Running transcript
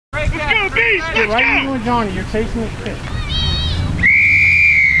Let's go, Beast! Let's go! Right you and Johnny, you're chasing the pitch.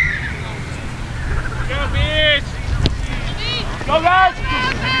 Go, Beast! Go, guys!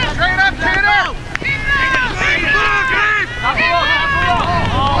 Straight up, Tanner!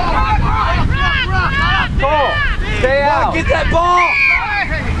 Cole, stay out. Get that ball!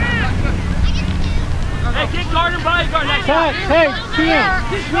 Hey, get guard and bodyguard next time. Hey, Ken!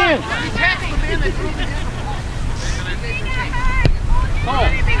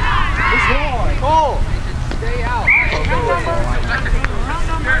 Cole, stay out.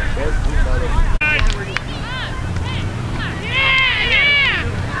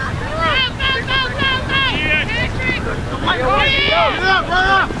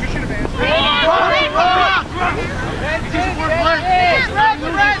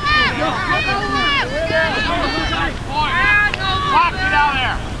 Lock it out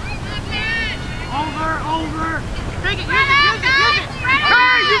there. Over. Take it, use it.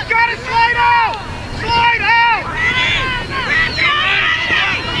 Hey, you gotta slide out! Slide out!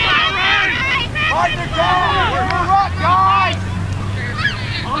 Hard to go! We're up, guys!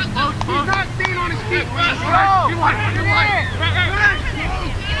 He's not staying on his feet. Let's go!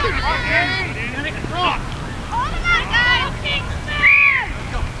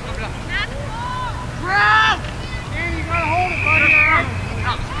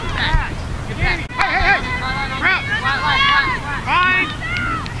 Fine.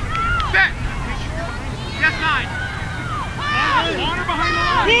 Set. Yes, 9. Water behind the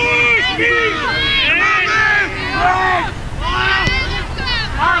line. Speed.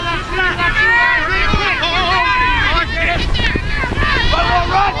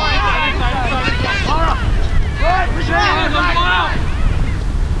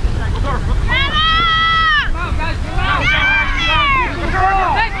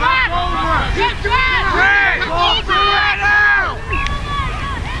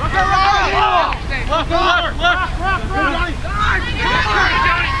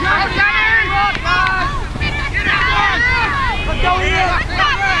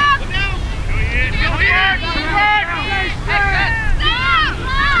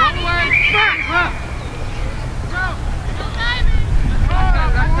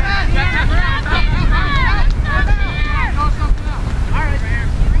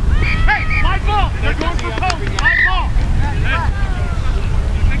 They're going for post. My ball.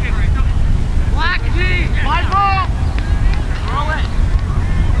 Black D. My ball. Roll it.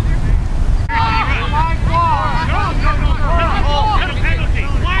 My ball. No. Penalty.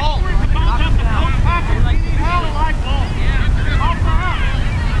 Black towards the ball. Top the ball. We need hell of live ball. Off the up.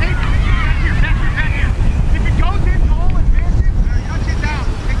 Take it. Back here. If it goes in, goal advances, touch it down.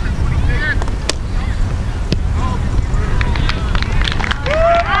 Take the 26.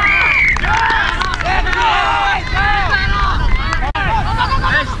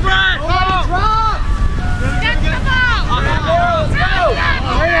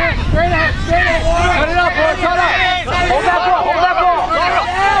 Cut it up, bro. Cut up. Hold that ball.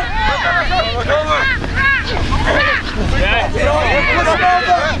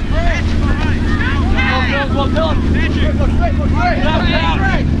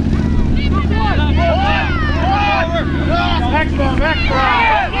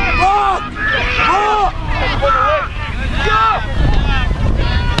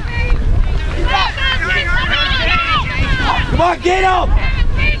 Come on, get him!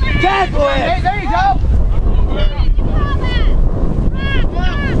 Tackle it! Hey, there you go!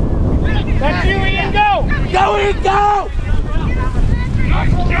 That's you, Ian, go! Go, Ian, go!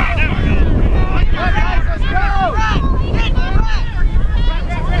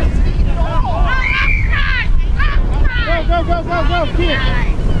 Go,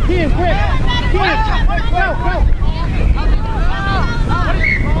 Ken, quick! Ken, go!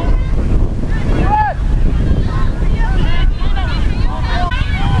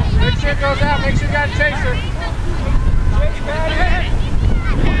 Make sure it goes out, make sure you got a chaser.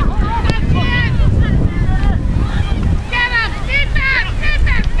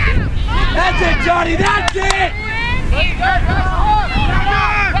 That's it, Johnny, that's it!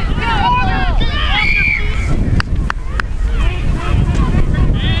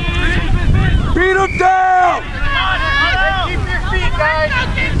 Beat him down! Keep your feet, guys.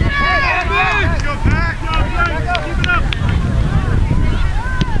 Go back. Keep it up.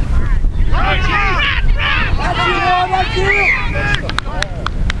 That's you, Lord, that's you!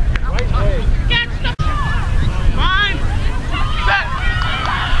 Fine. Set.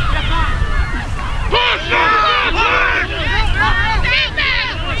 Push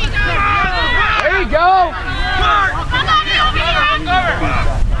There you go!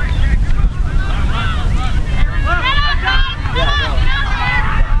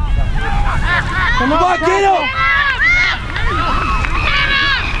 Come on, get him!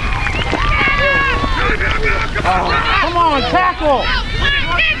 Come on, tackle!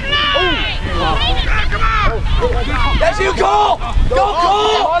 That's you, Cole! Go,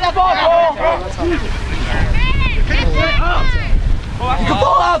 Cole! On the ball, Cole! You can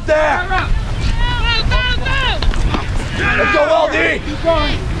fall out there! Let's go, LD!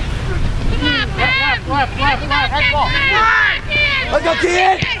 Left. Head ball. Let's go,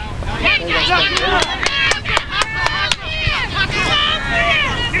 kid!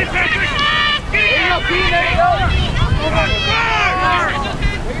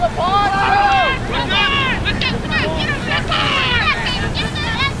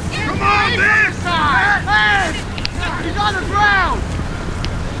 Come on, Vince! He's on the ground!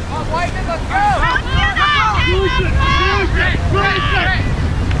 Let's go! Use it! Come on!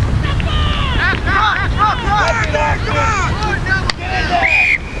 Get in there!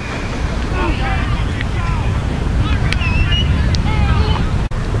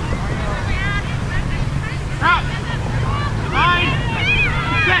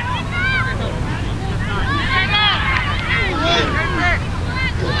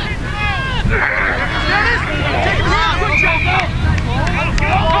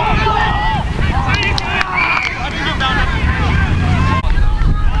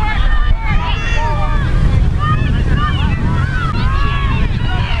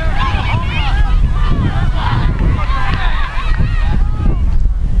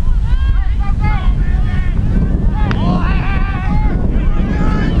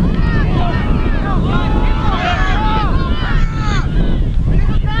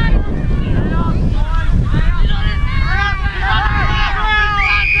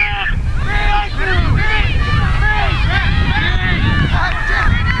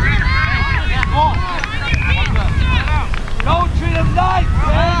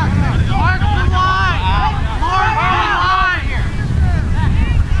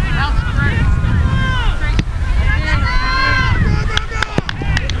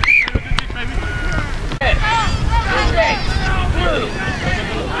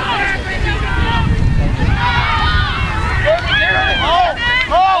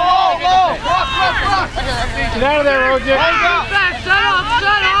 Get out of there, Roger. Shut up!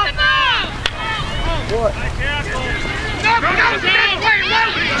 What?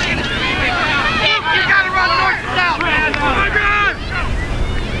 You gotta run north and south. Oh my God!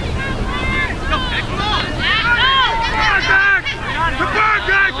 Come on, back! Come on,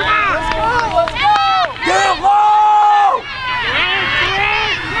 guys! Come on! Let's go! Get him low!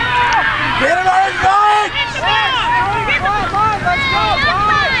 Get him on his right! Let's go, guys!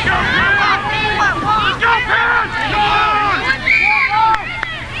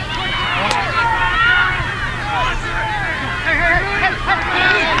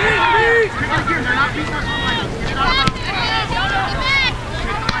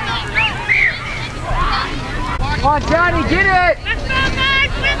 Come on, Johnny, get it! Let's go, guys!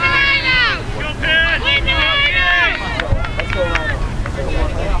 Win the Rhino! Go, Penn! Win the Rhino! Let's go, Rhino.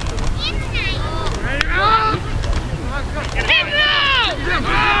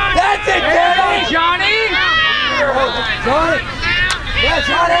 That's it, Danny! Johnny! Johnny! Yeah,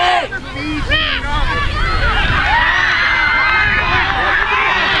 Johnny!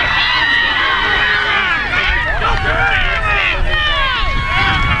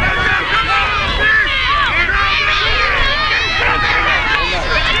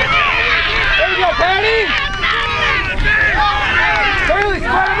 Penny! Bailey,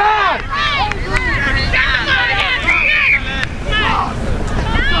 spread him out!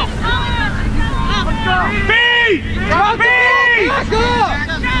 B! Back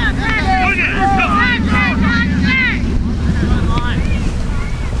up!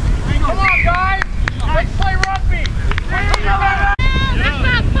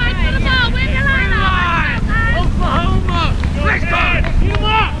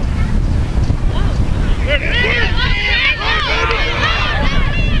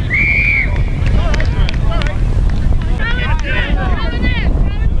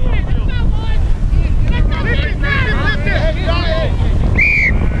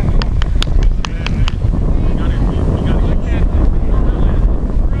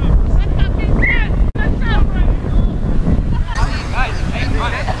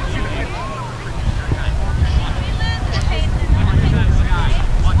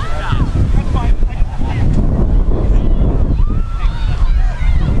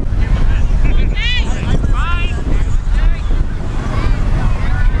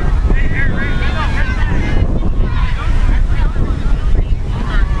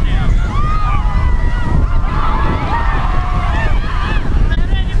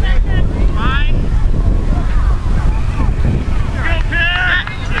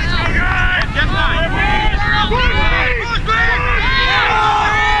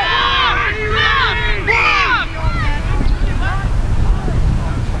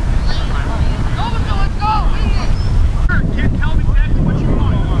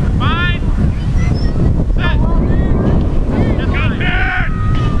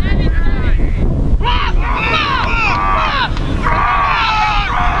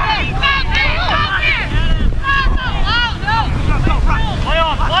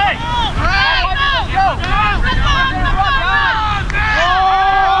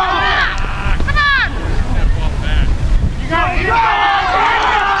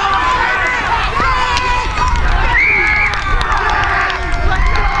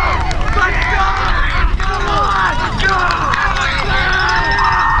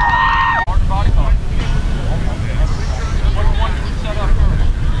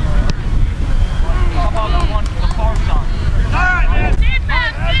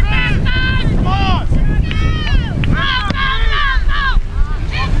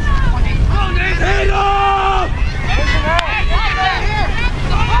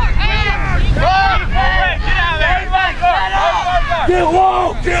 Get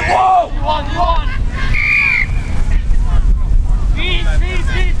low! Get low! You on. Feet.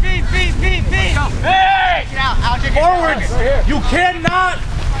 Hey! Get out. Forwards! You cannot!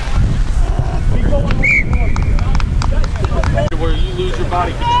 Where you lose your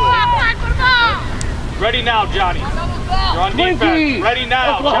body control. Ready now, Johnny. You're on defense. Ready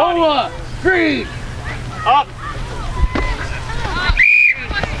now, Oklahoma. Street. Up.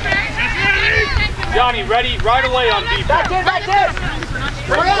 Johnny, ready right away on defense. Back in.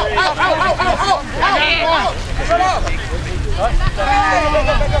 Hurry up!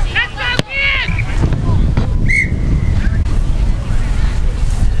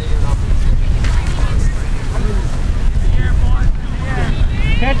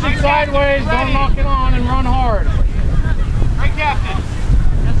 Catch it sideways, don't knock it on, and run hard. Right, Captain.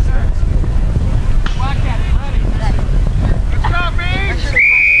 Yes, sir. Whack at it. Ready. Let's go, Beach.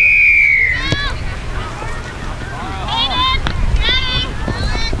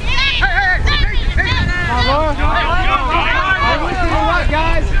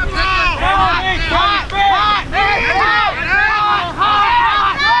 Guys. Get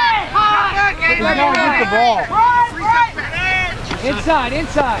the ball.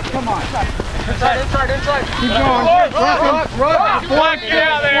 Inside. Come on. Inside. Keep going. Run. Black, get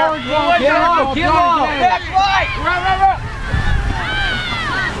out there. Get off. Back right. Run.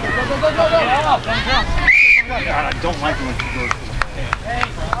 Go. God, I don't like when you go.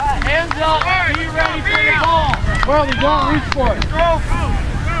 Hands up. Be ready for the ball. Well, you don't reach for it.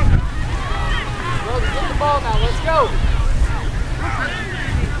 Get the ball now. Let's go.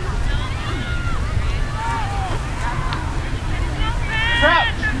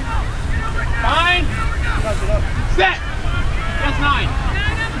 Crouch. 9. Set. That's 9.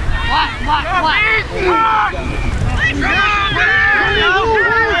 Black.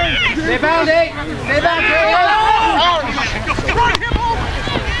 Stay bound 8.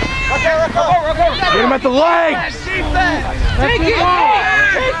 Get him at the legs! Take it.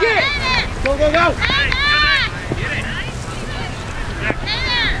 Go.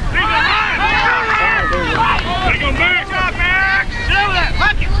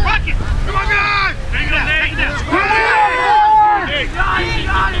 Rock it. Come on, guys. Take it down.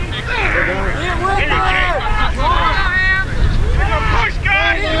 Push,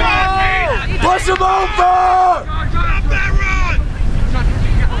 guys. Push him over! Stop that run.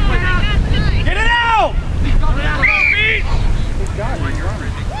 Get it out.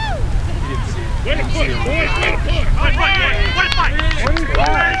 Way to push, boys. Way to push. Fight.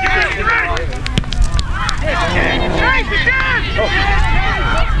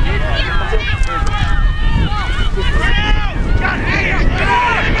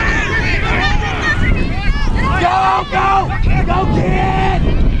 Go, kid!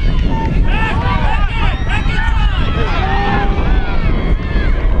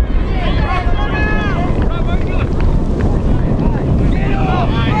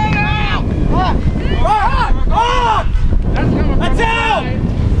 That's out!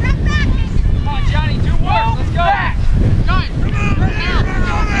 Come on, Johnny, do work. Let's go.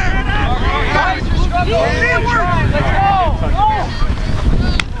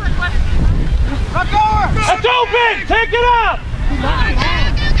 That's open! Take it up! Come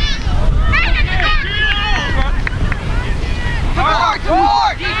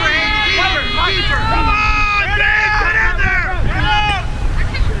on! Deeper! Come on! Get in there!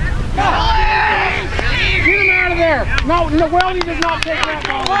 Get him out of there. No, Weldy does not take that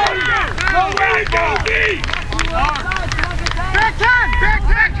ball. Go, Back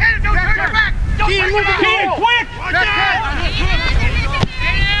 10! Don't turn your back! Ian, look at the ball. Quick!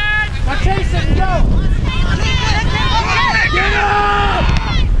 Now chase it and go. Get up!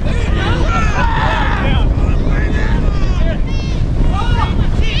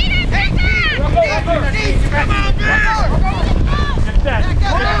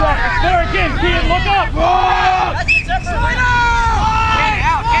 There again, kid, look up!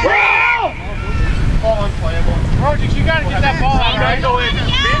 Rogers, you gotta get that ball out, right? Go in. Be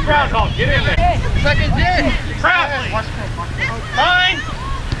a groundhog. Get in there. Seconds in! Traveling. 9.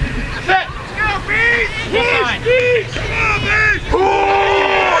 Set. Let's go, Beach! Come on, Beach! Come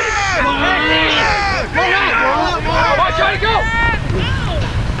on, Johnny, go!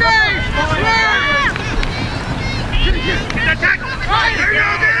 Beach! Get that tackle! There you go,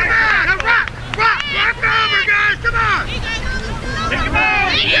 get him out! Now rock over, guys, come on! Take him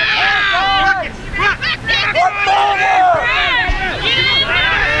out! Yeah! Rock!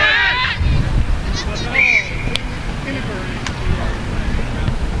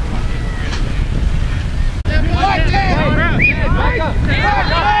 Back up.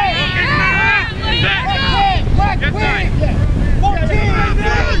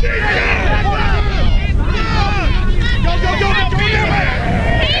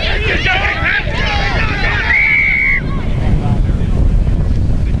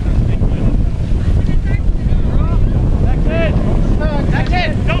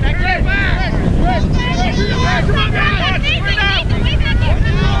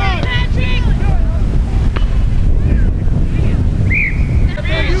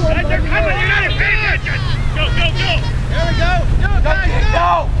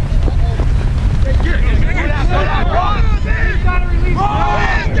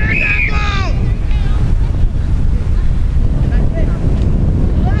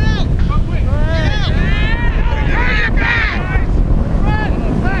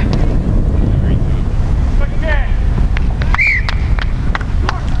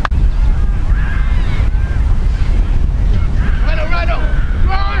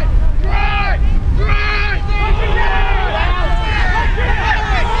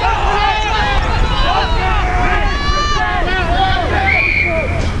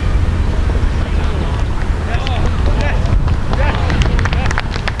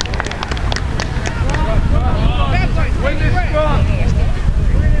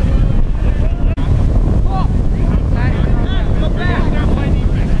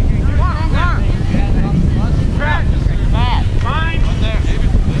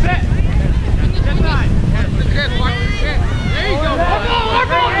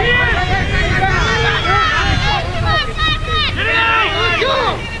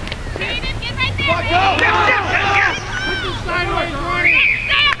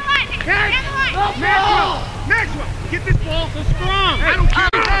 It's a scrum. I don't care.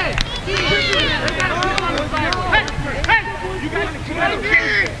 Hey! Hey! You guys come on!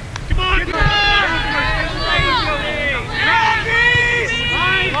 Come on!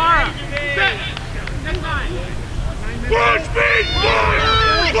 Laura! Set! That's mine. Push speed! Push!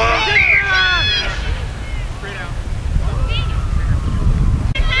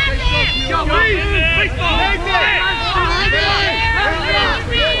 Go, baseball!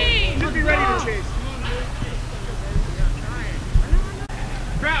 Just be ready to chase.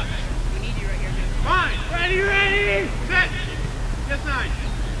 Crouch. We need you right here, dude. Fine. Ready. Set. Yes, 9.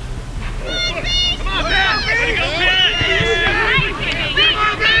 Come on, Penn. Ready to go, Penn. Come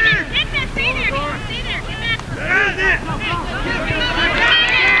on, Penn. Get that senior. Get that.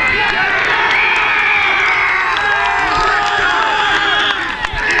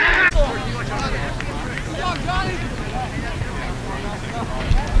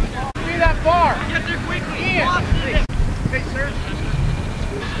 That far. Get there quickly. Hey, sir.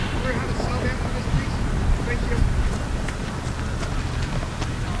 We're how to slow down for this, please. Thank you.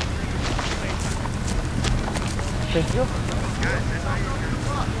 Thank you.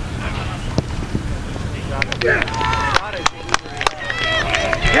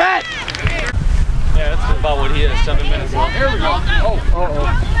 Get! Yeah, that's about what he is, 7 minutes long. Here we go. Oh.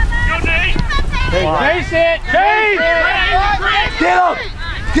 Go, Nate. Hey, chase it! Chase! Get up!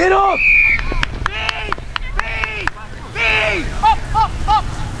 Get up!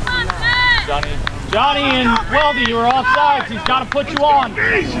 Johnny and Weldy, you were offsides. He's got to put you on.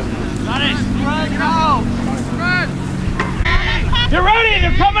 Johnny. Get ready,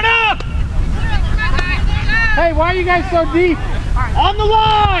 they're coming up! Hey, why are you guys so deep? On the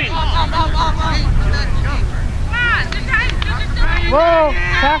line! Low,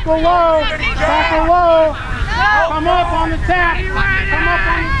 tackle low, tackle low. Come up on the tap. Come up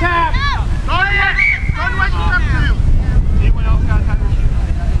on the tap. Anyone else got time to shoot?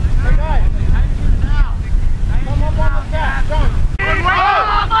 Hey guys, come up on the tap. Go.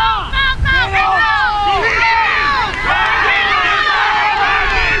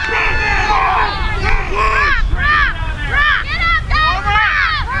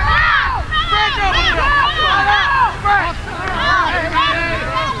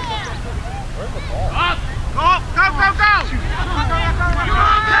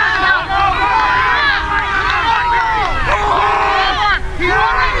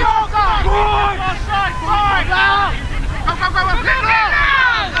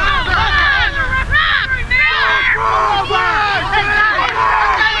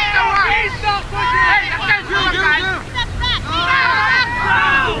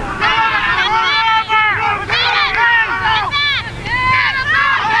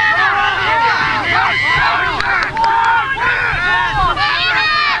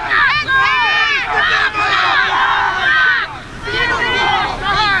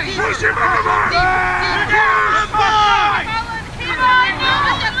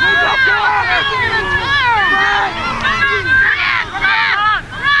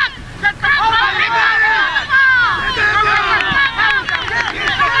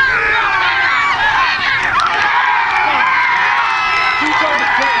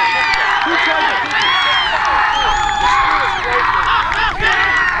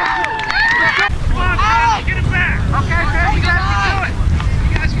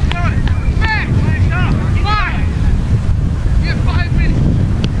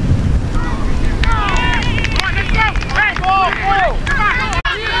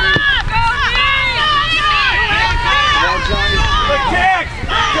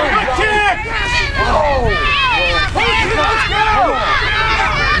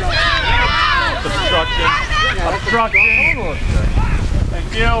 Obstruction.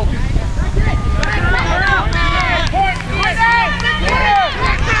 Thank you.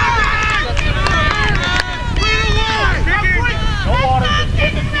 No water, just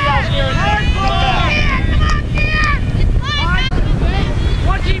put the feet out here and come back.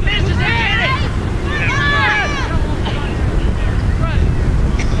 Once he misses, they hit it.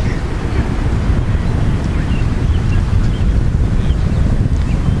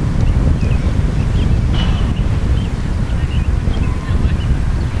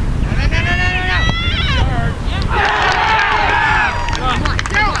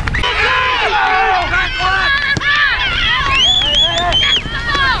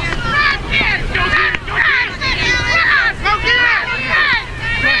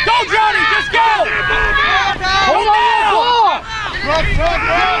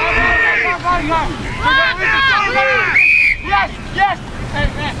 Yes!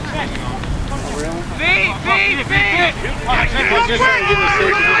 Feet!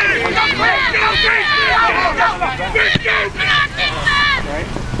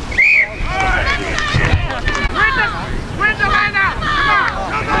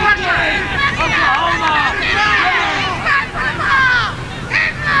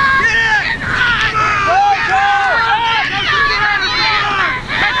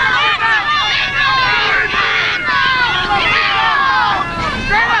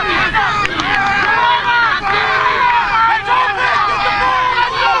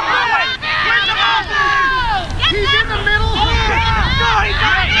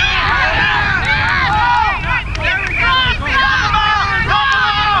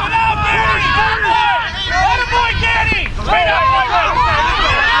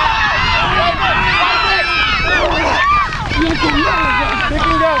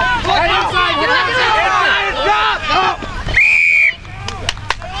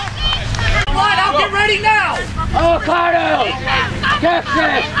 avocados!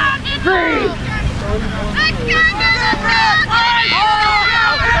 Texas! Freeze!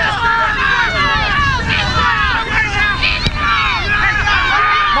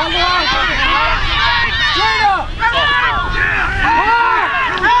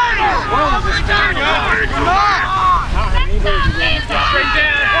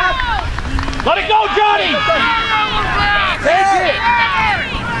 Let it go, Johnny! Take it!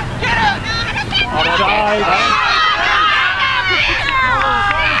 Offside.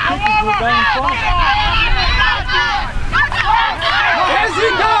 Hezzy,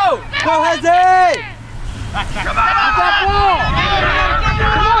 go! Go, Hezzy!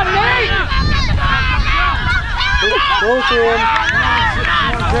 Come on, Nate! Both in.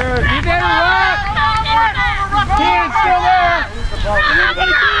 You did it right! Keenan's still there!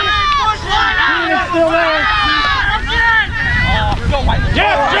 Keenan's still there!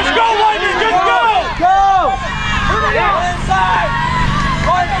 Yes, just go, Lightning, just go! Go! Inside!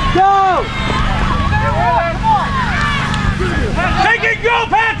 Go! Take it, go,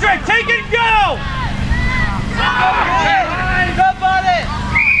 Patrick! Take it, go! Go, buddy!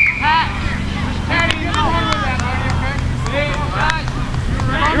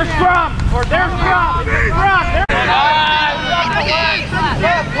 Your scrum, or their scrum. Scrum.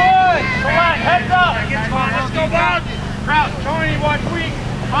 Heads up!